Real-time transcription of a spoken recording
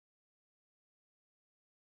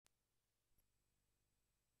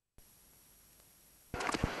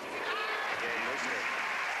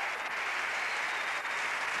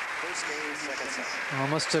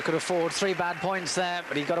Almost could afford 3 bad points there,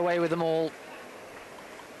 but he got away with them all.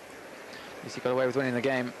 At least he got away with winning the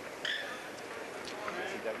game.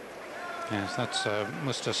 Yes, that's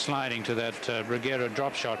Muster sliding to that Bruguera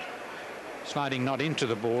drop shot. Sliding not into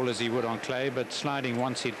the ball as he would on clay, but sliding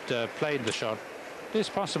once he'd played the shot. It is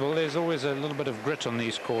possible. There's always a little bit of grit on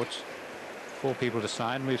these courts for people to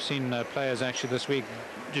slide. And we've seen players actually this week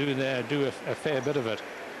do a fair bit of it.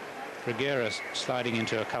 Bruguera sliding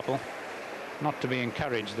into a couple. Not to be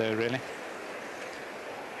encouraged, though, really.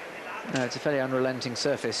 No, it's a fairly unrelenting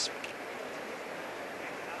surface.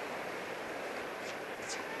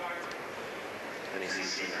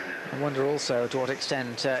 I wonder also to what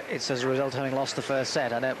extent it's as a result of having lost the first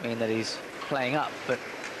set. I don't mean that he's playing up, but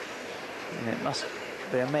it must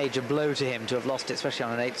be a major blow to him to have lost it, especially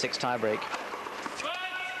on an 8-6 tiebreak.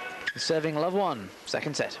 Serving love 1,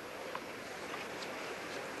 second set.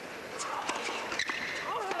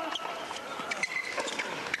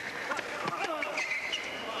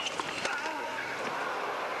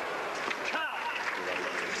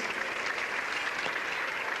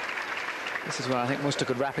 This is where I think Muster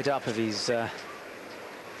could wrap it up if he's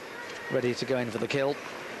ready to go in for the kill,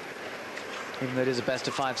 even though it is a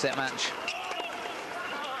best-of-5 set match.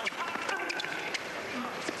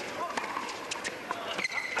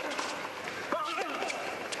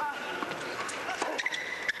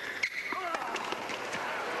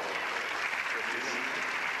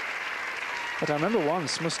 But I remember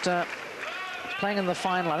once Muster playing in the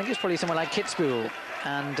final, I think it was probably somewhere like Kitzbühel,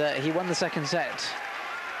 and he won the second set.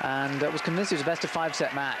 And was convinced it was a best-of-5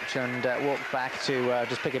 set match, and walked back to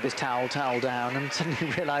just pick up his towel down, and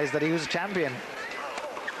suddenly realised that he was a champion.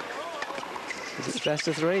 It's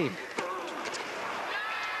best-of-3.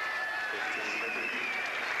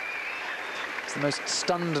 It's the most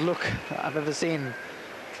stunned look I've ever seen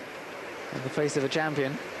on the face of a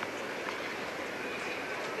champion.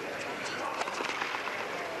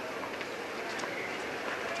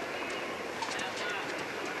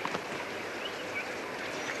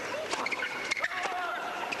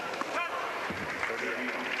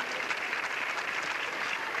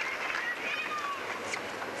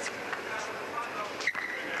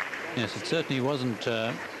 Yes, it certainly wasn't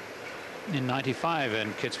in '95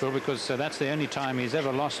 in Kitzbühel, because that's the only time he's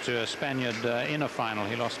ever lost to a Spaniard in a final.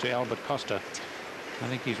 He lost to Albert Costa. I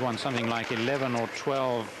think he's won something like 11 or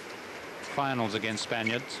 12 finals against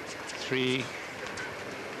Spaniards, 3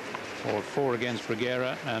 or 4 against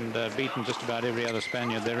Bruguera, and beaten just about every other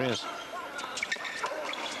Spaniard there is.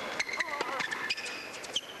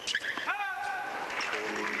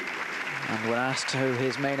 And when asked who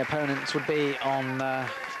his main opponents would be on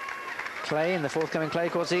clay in the forthcoming clay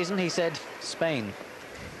court season, he said Spain.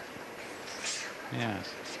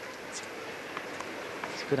 Yes.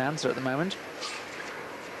 It's a good answer at the moment.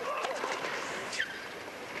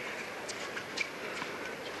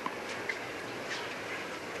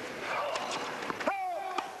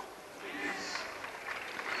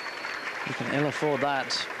 You can ill afford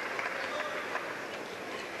that.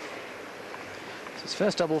 It's his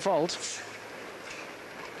first double fault.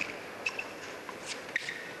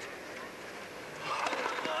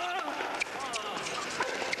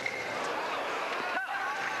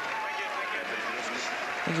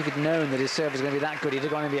 I think if he'd known that his serve was going to be that good, he'd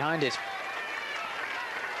have gone in behind it.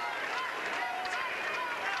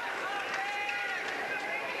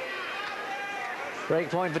 Break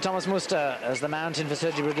point for Thomas Muster as the mountain for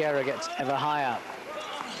Sergio Bruguera gets ever higher.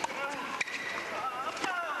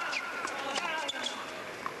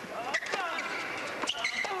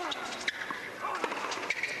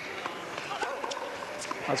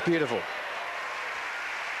 That's beautiful.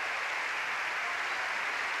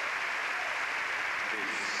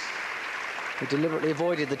 He deliberately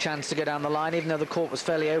avoided the chance to go down the line, even though the court was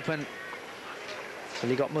fairly open. So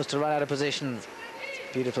he got Muster right out of position.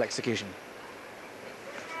 Beautiful execution.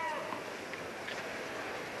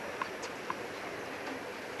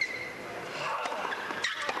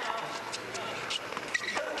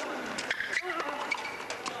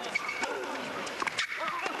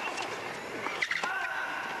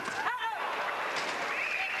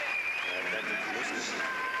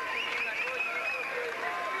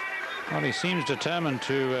 Well, he seems determined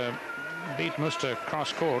to beat Muster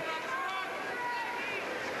cross-court.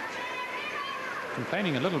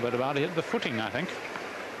 Complaining a little bit about it, the footing, I think.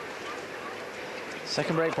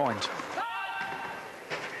 Second break point.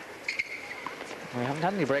 We haven't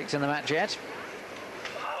had any breaks in the match yet.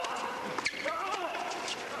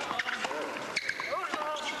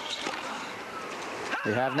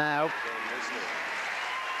 We have now.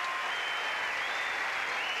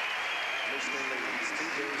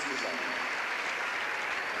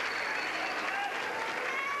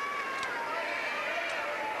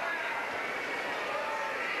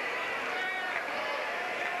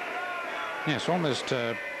 Yes, almost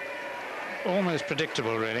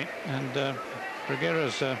predictable, really. And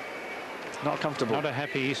Bruguera's not comfortable. Not a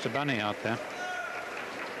happy Easter bunny out there.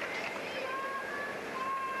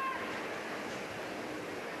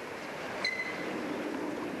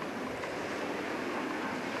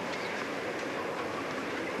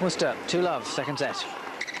 Worcester, 2-love, second set.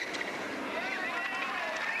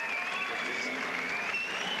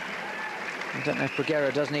 I don't know if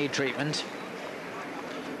Bruguera does need treatment,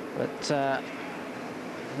 but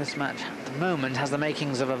this match at the moment has the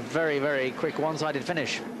makings of a very, very quick one-sided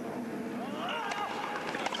finish.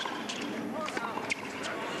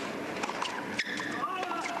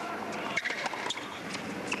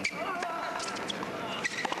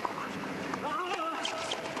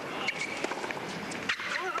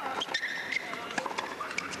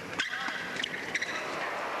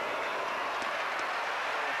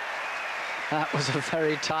 That was a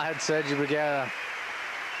very tired Sergio Bruguera.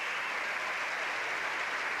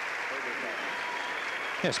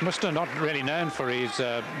 Yes, Muster not really known for his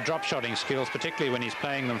drop-shotting skills, particularly when he's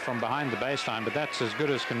playing them from behind the baseline, but that's as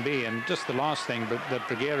good as can be, and just the last thing that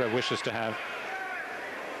Bruguera wishes to have.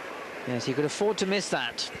 Yes, he could afford to miss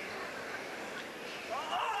that.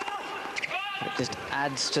 It just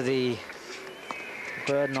adds to the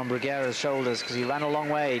burden on Bruguera's shoulders, because he ran a long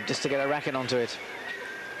way just to get a racket onto it.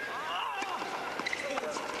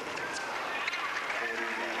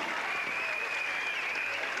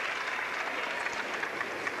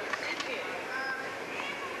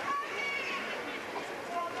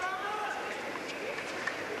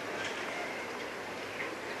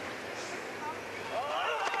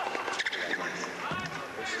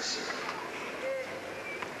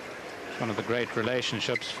 One of the great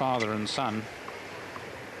relationships, father and son.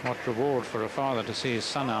 What reward for a father to see his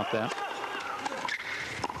son out there.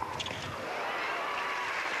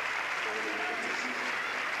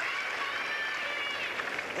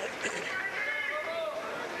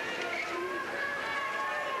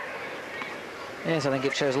 Yes, I think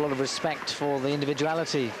it shows a lot of respect for the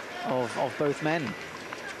individuality of both men.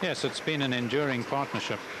 Yes, it's been an enduring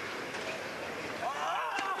partnership.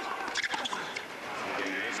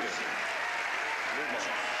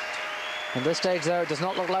 At this stage, though, it does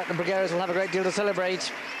not look like the Brugueras will have a great deal to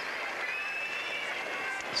celebrate.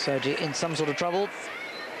 Sergi in some sort of trouble.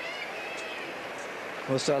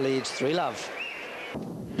 Worcester leads 3-love.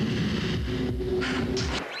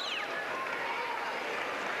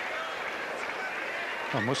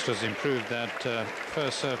 Well, Worcester's improved that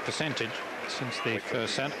first serve percentage since the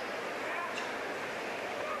first set.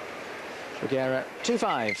 Bruguera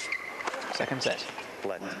 2-5, second set.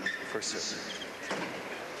 Blend, first serve.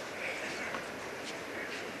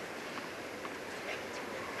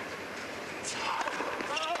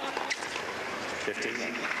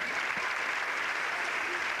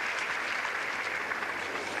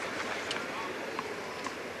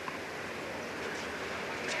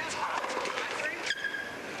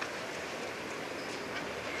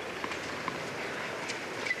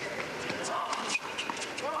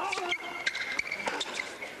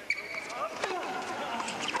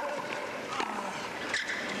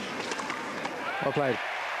 Well played.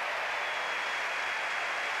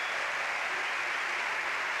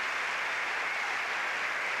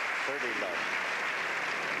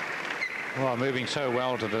 Well, moving so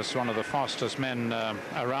well to this, one of the fastest men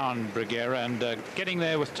around Bruguera, and getting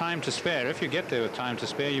there with time to spare. If you get there with time to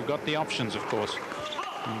spare, you've got the options, of course.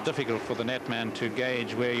 And difficult for the netman to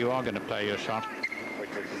gauge where you are going to play your shot,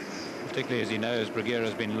 particularly as he knows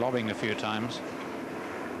Bruguera's been lobbing a few times.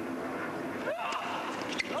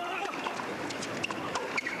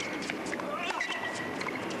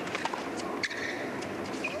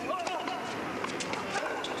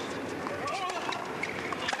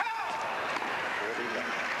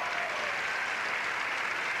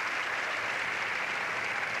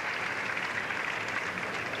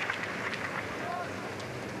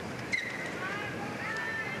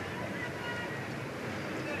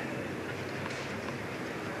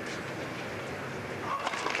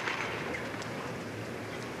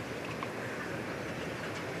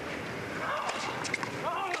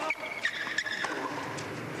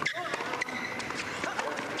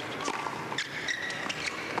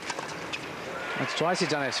 That's twice he's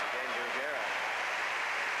done it.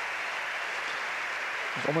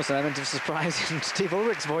 There's almost an element of surprise in Steve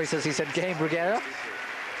Ulrich's voice as he said, "Game Bruguera."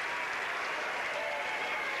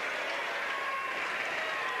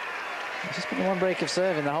 There's just been one break of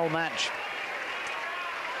serve in the whole match.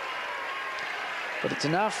 But it's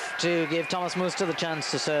enough to give Thomas Muster the chance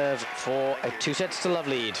to serve for a 2-sets-to-love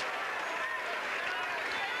lead.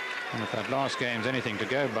 And if that last game's anything to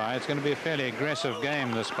go by, it's going to be a fairly aggressive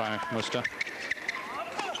game, this by Muster.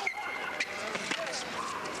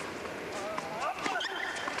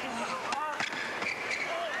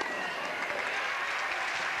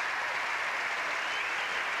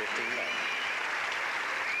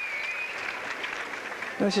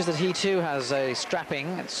 Notice that he too has a strapping.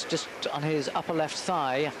 It's just on his upper left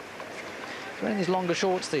thigh. He's wearing these longer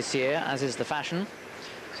shorts this year, as is the fashion.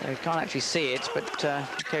 So you can't actually see it, but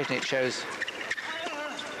occasionally it shows.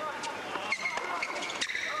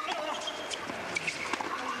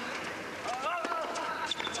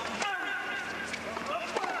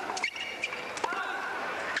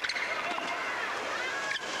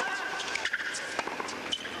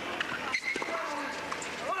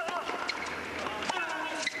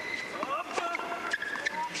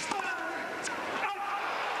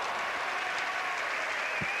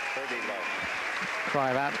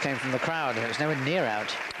 Cry of out came from the crowd. It was nowhere near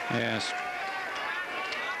out. Yes.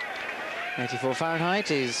 84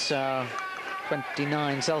 Fahrenheit is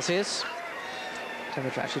 29 Celsius.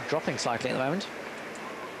 Temperature actually dropping slightly at the moment.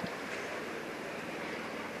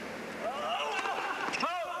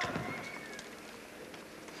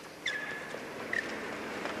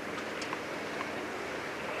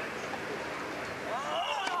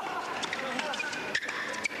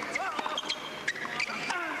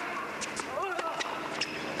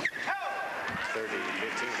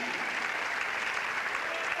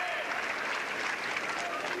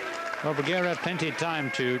 Well, Bruguera had plenty of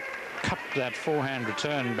time to cup that forehand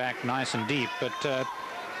return back nice and deep, but at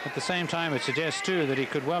the same time it suggests too that he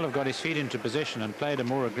could well have got his feet into position and played a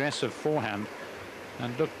more aggressive forehand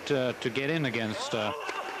and looked to get in against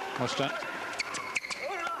Muster.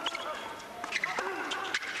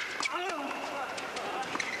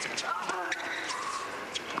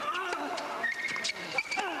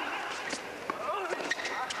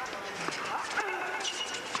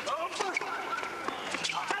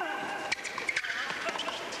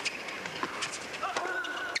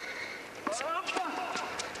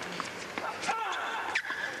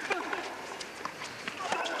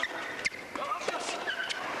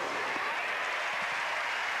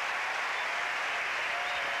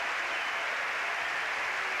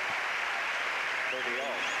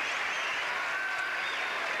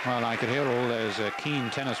 Well, I could hear all those keen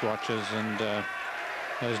tennis watchers and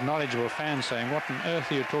those knowledgeable fans saying, what on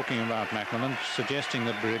earth are you talking about, Macmillan? Suggesting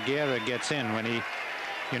that Bruguera gets in when he,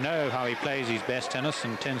 you know how he plays his best tennis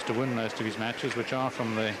and tends to win most of his matches, which are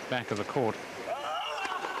from the back of the court.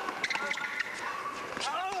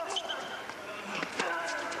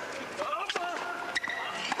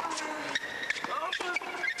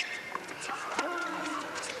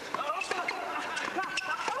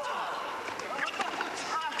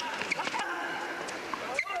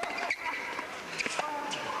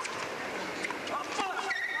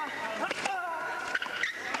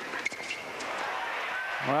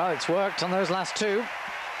 Well, it's worked on those last two.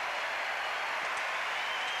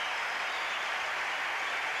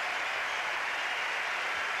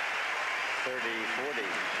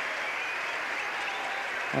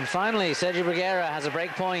 And finally, Sergio Bruguera has a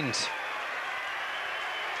break point.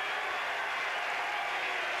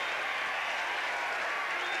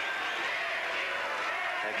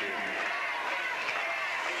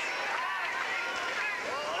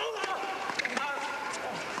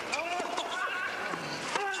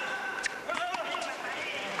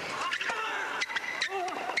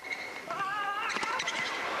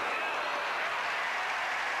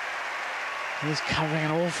 He's covering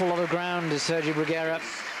an awful lot of ground, is Sergio Bruguera.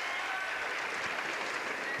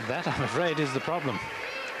 That, I'm afraid, is the problem.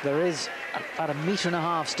 There is about 1.5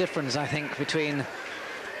 meters difference, I think, between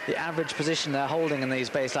the average position they're holding in these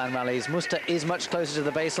baseline rallies. Muster is much closer to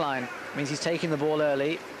the baseline. It means he's taking the ball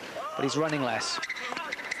early, but he's running less.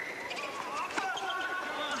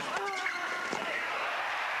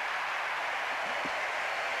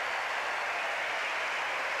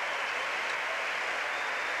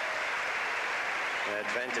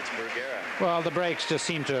 Advantage Bruguera. Well, the breaks just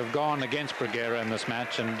seem to have gone against Bruguera in this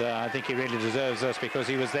match, and I think he really deserves this because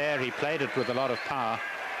he was there, he played it with a lot of power.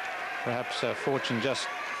 Perhaps fortune just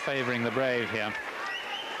favouring the brave here.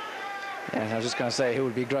 Yeah, I was just going to say, who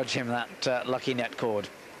would begrudge him that lucky net cord?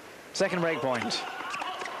 Second break point.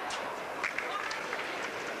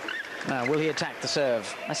 Now, will he attack the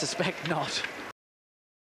serve? I suspect not.